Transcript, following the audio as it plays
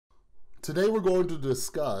Today we're going to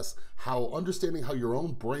discuss how understanding how your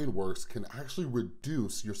own brain works can actually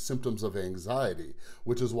reduce your symptoms of anxiety,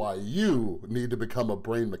 which is why you need to become a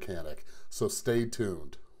brain mechanic. So stay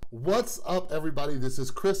tuned. What's up, everybody? This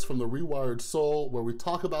is Chris from The Rewired Soul, where we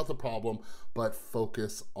talk about the problem, but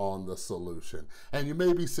focus on the solution. And you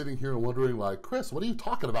may be sitting here wondering, like, Chris, what are you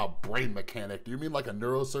talking about, brain mechanic? Do you mean like a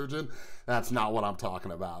neurosurgeon? That's not what I'm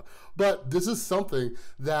talking about. But this is something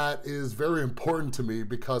that is very important to me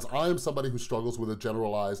because I am somebody who struggles with a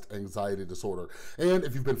generalized anxiety disorder. And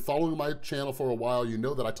if you've been following my channel for a while, you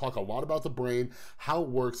know that I talk a lot about the brain, how it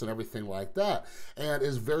works, and everything like that. And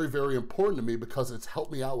it's very, very important to me because it's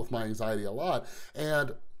helped me out with my anxiety a lot.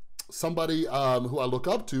 And somebody who I look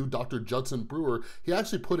up to, Dr. Judson Brewer, he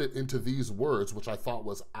actually put it into these words, which I thought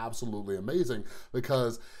was absolutely amazing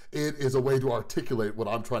because it is a way to articulate what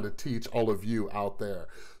I'm trying to teach all of you out there.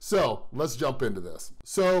 So let's jump into this.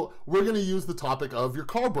 So we're gonna use the topic of your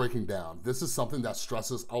car breaking down. This is something that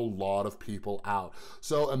stresses a lot of people out.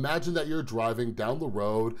 So imagine that you're driving down the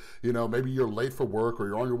road, you know, maybe you're late for work or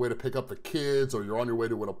you're on your way to pick up the kids or you're on your way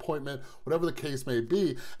to an appointment, whatever the case may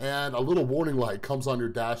be, and a little warning light comes on your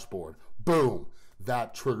dashboard. Boom.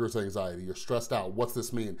 That triggers anxiety. You're stressed out. What's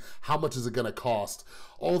this mean? How much is it gonna cost?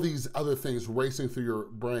 All these other things racing through your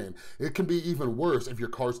brain. It can be even worse if your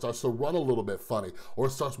car starts to run a little bit funny or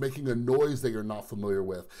it starts making a noise that you're not familiar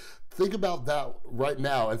with. Think about that right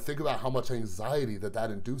now and think about how much anxiety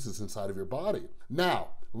that induces inside of your body. Now,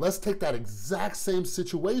 let's take that exact same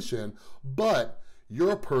situation, but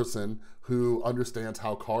you're a person who understands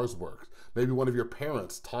how cars work. Maybe one of your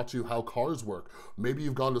parents taught you how cars work. Maybe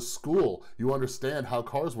you've gone to school, you understand how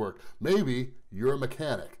cars work. Maybe you're a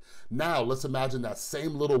mechanic. Now, let's imagine that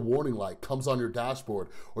same little warning light comes on your dashboard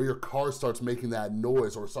or your car starts making that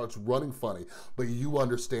noise or starts running funny, but you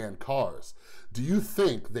understand cars. Do you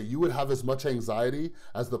think that you would have as much anxiety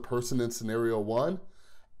as the person in scenario one?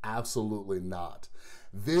 Absolutely not.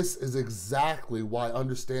 This is exactly why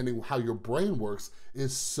understanding how your brain works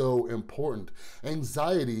is so important.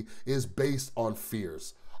 Anxiety is based on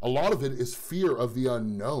fears. A lot of it is fear of the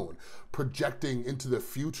unknown, projecting into the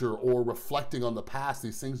future or reflecting on the past,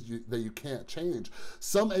 these things that you can't change.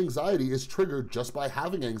 Some anxiety is triggered just by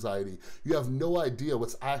having anxiety. You have no idea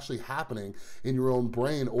what's actually happening in your own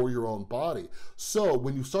brain or your own body. So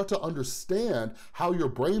when you start to understand how your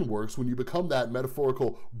brain works, when you become that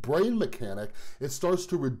metaphorical brain mechanic, it starts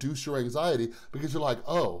to reduce your anxiety because you're like,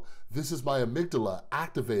 oh, this is my amygdala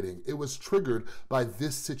activating. It was triggered by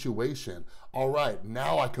this situation. All right,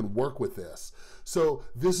 now I can work with this. So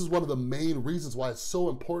this is one of the main reasons why it's so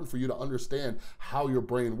important for you to understand how your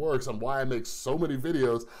brain works and why I make so many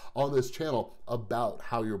videos on this channel about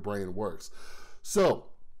how your brain works. So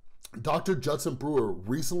Dr. Judson Brewer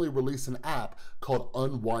recently released an app called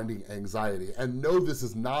Unwinding Anxiety. And no, this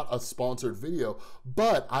is not a sponsored video,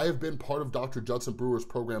 but I have been part of Dr. Judson Brewer's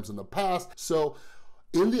programs in the past. So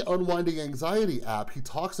in the Unwinding Anxiety app, he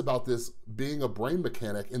talks about this being a brain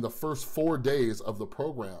mechanic in the first 4 days of the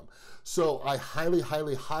program. So I highly,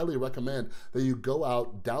 highly, highly recommend that you go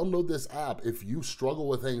out, download this app if you struggle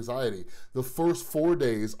with anxiety. The first 4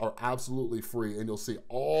 days are absolutely free and you'll see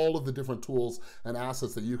all of the different tools and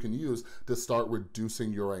assets that you can use to start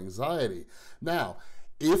reducing your anxiety. Now,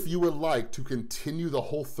 if you would like to continue the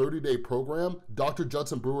whole 30-day program, Dr.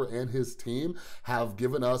 Judson Brewer and his team have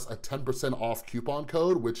given us a 10% off coupon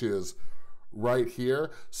code, which is right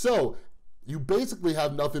here. So you basically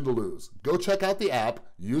have nothing to lose. Go check out the app,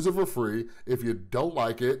 use it for free. If you don't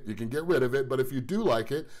like it, you can get rid of it. But if you do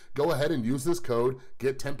like it, go ahead and use this code,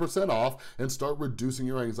 get 10% off, and start reducing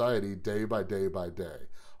your anxiety day by day by day.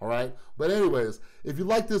 All right, but anyways, if you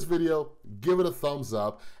like this video, give it a thumbs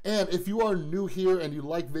up. And if you are new here and you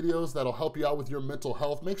like videos that'll help you out with your mental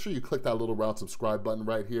health, make sure you click that little round subscribe button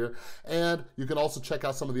right here. And you can also check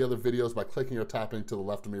out some of the other videos by clicking or tapping to the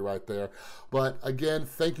left of me right there. But again,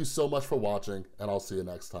 thank you so much for watching, and I'll see you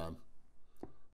next time.